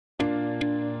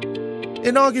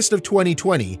In August of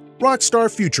 2020, rockstar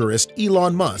futurist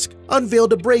Elon Musk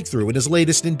unveiled a breakthrough in his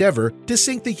latest endeavor to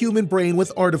sync the human brain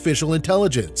with artificial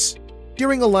intelligence.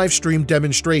 During a live-stream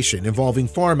demonstration involving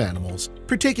farm animals,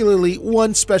 particularly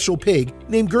one special pig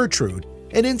named Gertrude,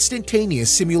 an instantaneous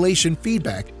simulation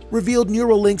feedback revealed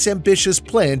Neuralink's ambitious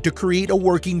plan to create a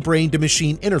working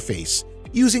brain-to-machine interface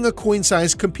using a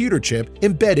coin-sized computer chip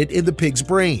embedded in the pig's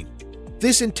brain.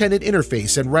 This intended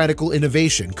interface and radical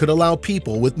innovation could allow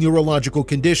people with neurological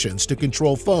conditions to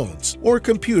control phones or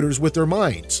computers with their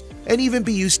minds, and even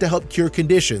be used to help cure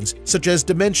conditions such as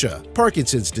dementia,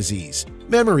 Parkinson's disease,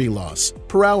 memory loss,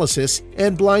 paralysis,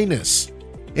 and blindness.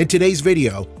 In today's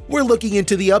video, we're looking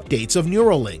into the updates of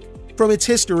Neuralink, from its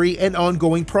history and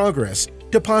ongoing progress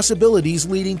to possibilities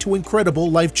leading to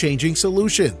incredible life-changing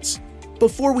solutions.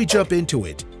 Before we jump into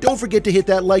it, don't forget to hit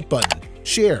that like button,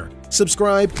 share,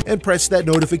 subscribe, and press that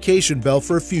notification bell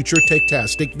for future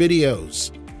tech-tastic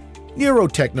videos.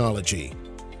 Neurotechnology.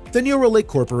 The Neuralink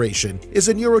Corporation is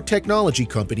a neurotechnology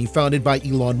company founded by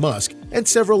Elon Musk and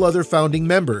several other founding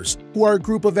members, who are a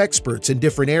group of experts in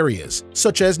different areas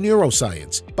such as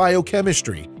neuroscience,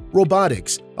 biochemistry,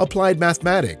 robotics, applied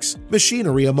mathematics,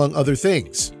 machinery, among other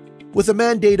things. With a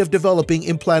mandate of developing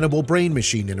implantable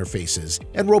brain-machine interfaces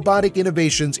and robotic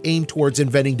innovations aimed towards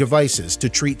inventing devices to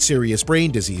treat serious brain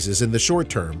diseases in the short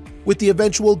term, with the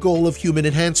eventual goal of human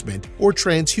enhancement or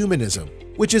transhumanism,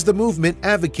 which is the movement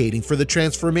advocating for the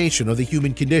transformation of the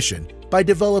human condition by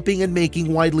developing and making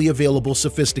widely available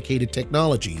sophisticated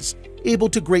technologies able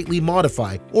to greatly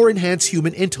modify or enhance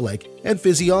human intellect and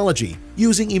physiology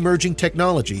using emerging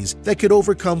technologies that could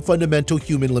overcome fundamental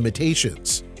human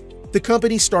limitations. The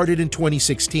company started in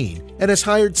 2016 and has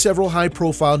hired several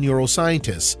high-profile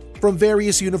neuroscientists from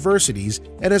various universities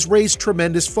and has raised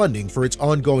tremendous funding for its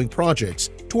ongoing projects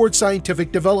towards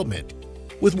scientific development,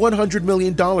 with $100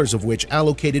 million of which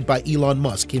allocated by Elon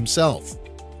Musk himself.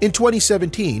 In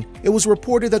 2017, it was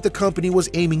reported that the company was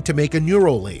aiming to make a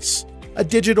neurolace, a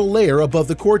digital layer above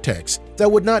the cortex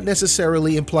that would not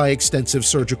necessarily imply extensive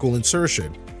surgical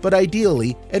insertion, but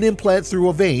ideally an implant through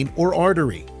a vein or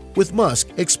artery, with Musk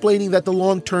explaining that the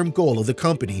long-term goal of the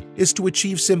company is to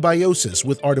achieve symbiosis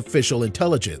with artificial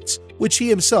intelligence, which he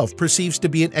himself perceives to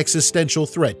be an existential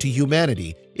threat to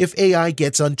humanity if AI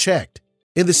gets unchecked.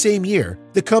 In the same year,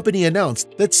 the company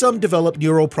announced that some developed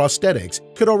neuroprosthetics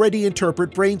could already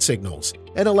interpret brain signals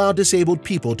and allow disabled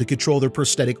people to control their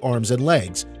prosthetic arms and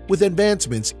legs, with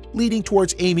advancements leading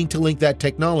towards aiming to link that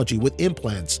technology with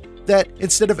implants that,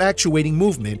 instead of actuating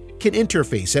movement, can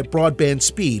interface at broadband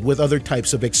speed with other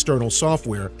types of external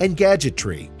software and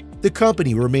gadgetry. The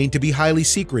company remained to be highly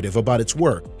secretive about its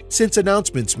work since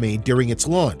announcements made during its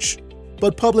launch,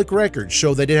 but public records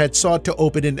show that it had sought to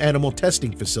open an animal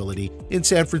testing facility in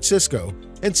San Francisco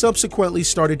and subsequently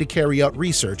started to carry out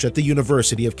research at the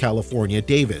University of California,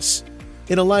 Davis.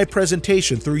 In a live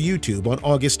presentation through YouTube on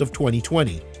August of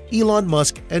 2020, Elon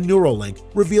Musk and Neuralink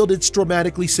revealed its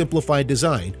dramatically simplified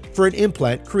design for an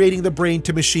implant creating the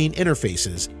brain-to-machine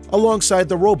interfaces, alongside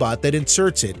the robot that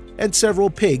inserts it and several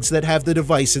pigs that have the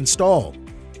device installed.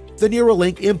 The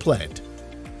Neuralink implant.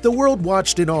 The world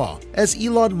watched in awe as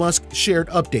Elon Musk shared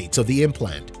updates of the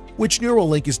implant, which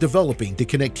Neuralink is developing to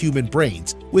connect human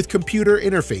brains with computer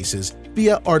interfaces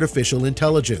via artificial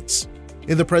intelligence.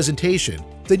 In the presentation,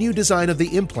 the new design of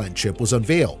the implant chip was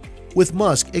unveiled, with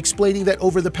Musk explaining that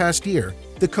over the past year,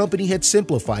 the company had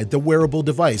simplified the wearable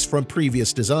device from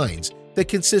previous designs that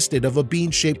consisted of a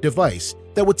bean-shaped device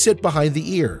that would sit behind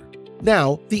the ear.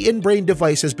 Now, the in-brain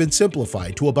device has been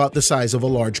simplified to about the size of a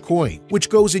large coin, which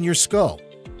goes in your skull.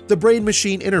 The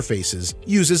brain-machine interfaces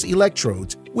uses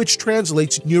electrodes, which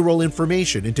translates neural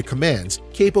information into commands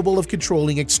capable of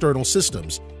controlling external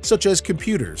systems, such as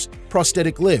computers,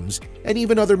 prosthetic limbs, and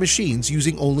even other machines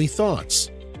using only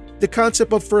thoughts. The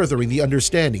concept of furthering the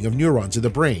understanding of neurons in the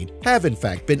brain have in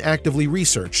fact been actively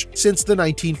researched since the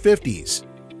 1950s,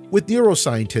 with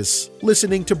neuroscientists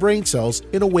listening to brain cells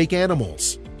in awake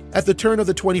animals. At the turn of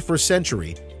the 21st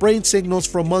century, brain signals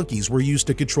from monkeys were used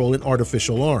to control an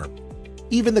artificial arm.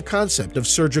 Even the concept of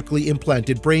surgically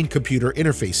implanted brain-computer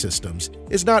interface systems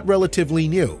is not relatively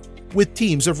new, with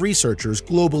teams of researchers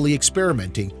globally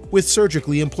experimenting with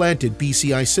surgically implanted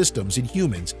BCI systems in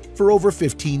humans for over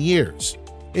 15 years.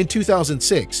 In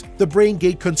 2006, the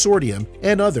BrainGate Consortium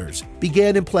and others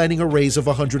began implanting arrays of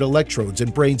 100 electrodes in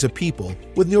brains of people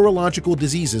with neurological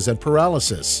diseases and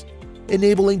paralysis,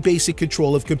 enabling basic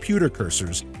control of computer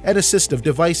cursors and assistive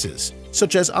devices,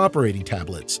 such as operating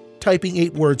tablets, typing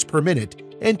 8 words per minute,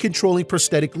 and controlling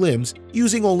prosthetic limbs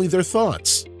using only their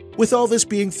thoughts. With all this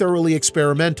being thoroughly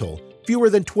experimental, fewer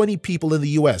than 20 people in the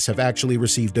US have actually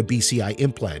received a BCI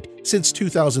implant since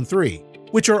 2003,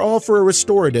 which are all for a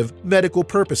restorative medical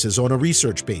purposes on a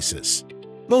research basis.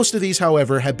 Most of these,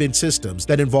 however, have been systems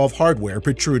that involve hardware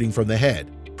protruding from the head,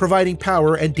 providing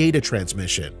power and data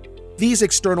transmission. These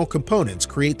external components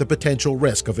create the potential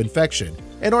risk of infection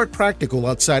and aren't practical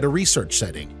outside a research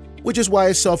setting, which is why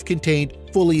a self-contained,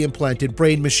 fully implanted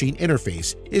brain-machine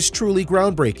interface is truly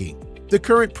groundbreaking. The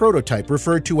current prototype,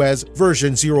 referred to as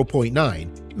version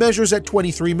 0.9, measures at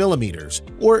 23 millimeters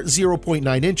or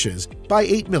 0.9 inches by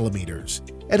 8 millimeters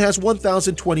and has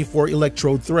 1,024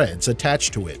 electrode threads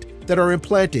attached to it that are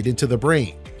implanted into the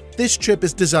brain. This chip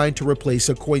is designed to replace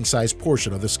a coin-sized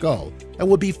portion of the skull and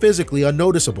would be physically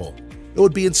unnoticeable. It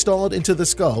would be installed into the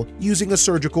skull using a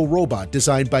surgical robot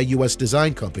designed by US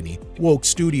design company Woke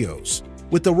Studios,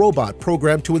 with the robot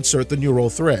programmed to insert the neural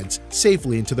threads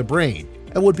safely into the brain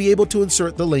and would be able to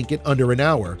insert the link in under an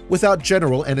hour without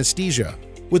general anesthesia,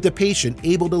 with the patient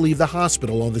able to leave the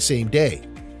hospital on the same day.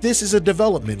 This is a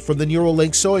development from the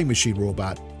Neuralink sewing machine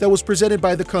robot that was presented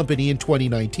by the company in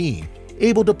 2019,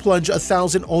 able to plunge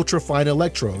 1,000 ultrafine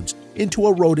electrodes into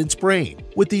a rodent's brain,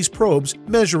 with these probes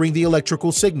measuring the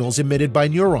electrical signals emitted by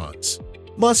neurons.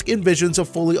 Musk envisions a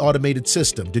fully automated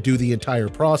system to do the entire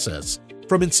process,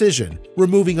 from incision,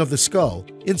 removing of the skull,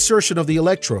 insertion of the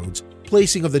electrodes,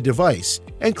 placing of the device,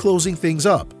 and closing things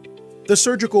up. The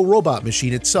surgical robot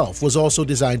machine itself was also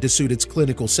designed to suit its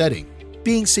clinical setting,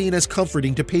 being seen as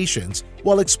comforting to patients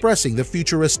while expressing the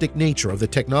futuristic nature of the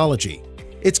technology.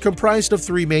 It's comprised of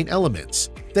three main elements: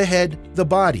 the head, the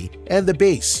body, and the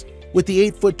base, with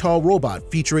the 8-foot-tall robot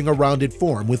featuring a rounded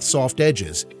form with soft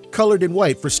edges, colored in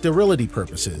white for sterility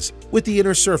purposes, with the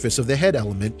inner surface of the head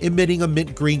element emitting a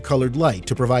mint green colored light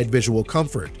to provide visual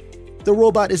comfort. The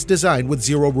robot is designed with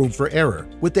zero room for error,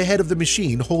 with the head of the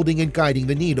machine holding and guiding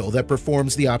the needle that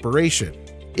performs the operation,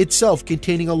 itself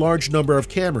containing a large number of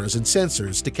cameras and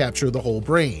sensors to capture the whole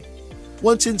brain.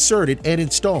 Once inserted and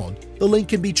installed, the link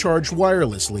can be charged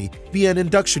wirelessly via an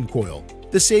induction coil,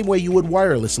 the same way you would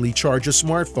wirelessly charge a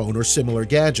smartphone or similar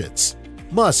gadgets.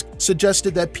 Musk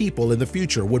suggested that people in the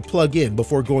future would plug in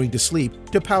before going to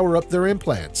sleep to power up their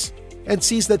implants, and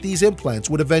sees that these implants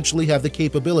would eventually have the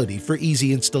capability for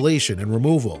easy installation and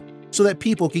removal, so that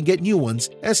people can get new ones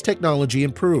as technology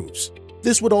improves.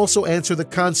 This would also answer the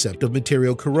concept of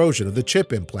material corrosion of the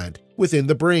chip implant within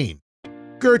the brain.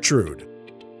 Gertrude.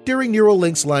 During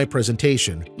Neuralink's live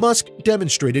presentation, Musk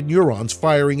demonstrated neurons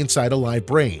firing inside a live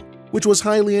brain, which was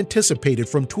highly anticipated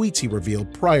from tweets he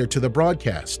revealed prior to the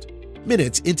broadcast.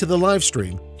 Minutes into the live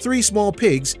stream, 3 small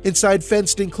pigs inside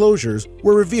fenced enclosures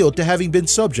were revealed to having been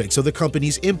subjects of the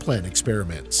company's implant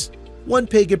experiments. One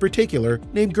pig in particular,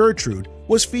 named Gertrude,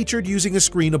 was featured using a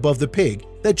screen above the pig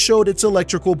that showed its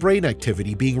electrical brain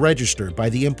activity being registered by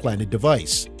the implanted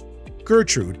device.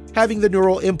 Gertrude, having the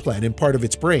neural implant in part of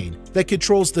its brain that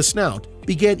controls the snout,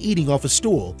 began eating off a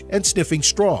stool and sniffing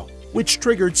straw, which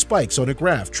triggered spikes on a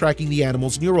graph tracking the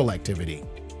animal's neural activity.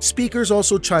 Speakers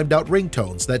also chimed out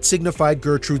ringtones that signified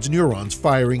Gertrude's neurons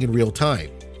firing in real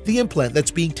time. The implant that's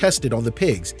being tested on the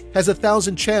pigs has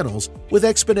 1,000 channels with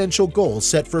exponential goals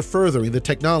set for furthering the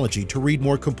technology to read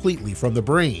more completely from the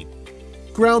brain.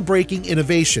 Groundbreaking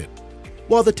innovation.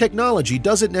 While the technology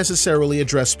doesn't necessarily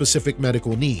address specific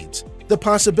medical needs, the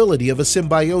possibility of a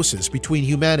symbiosis between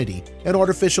humanity and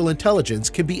artificial intelligence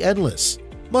can be endless.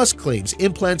 Musk claims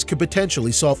implants could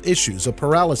potentially solve issues of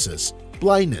paralysis,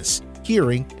 blindness,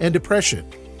 hearing, and depression.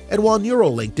 And while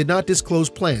Neuralink did not disclose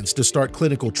plans to start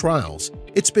clinical trials,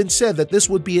 it's been said that this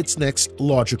would be its next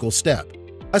logical step.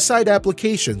 Aside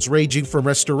applications ranging from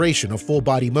restoration of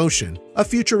full-body motion, a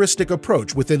futuristic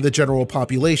approach within the general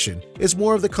population is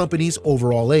more of the company's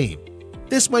overall aim.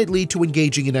 This might lead to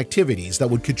engaging in activities that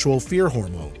would control fear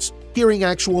hormones, hearing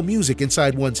actual music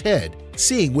inside one's head,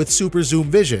 seeing with super zoom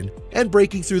vision, and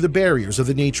breaking through the barriers of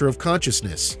the nature of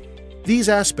consciousness. These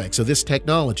aspects of this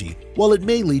technology, while it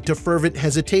may lead to fervent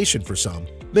hesitation for some,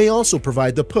 may also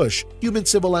provide the push human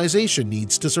civilization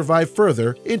needs to survive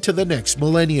further into the next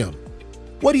millennium.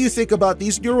 What do you think about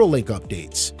these Neuralink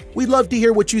updates? We'd love to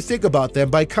hear what you think about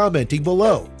them by commenting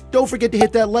below. Don't forget to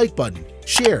hit that like button,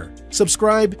 share,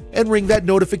 subscribe, and ring that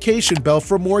notification bell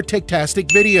for more tech-tastic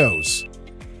videos.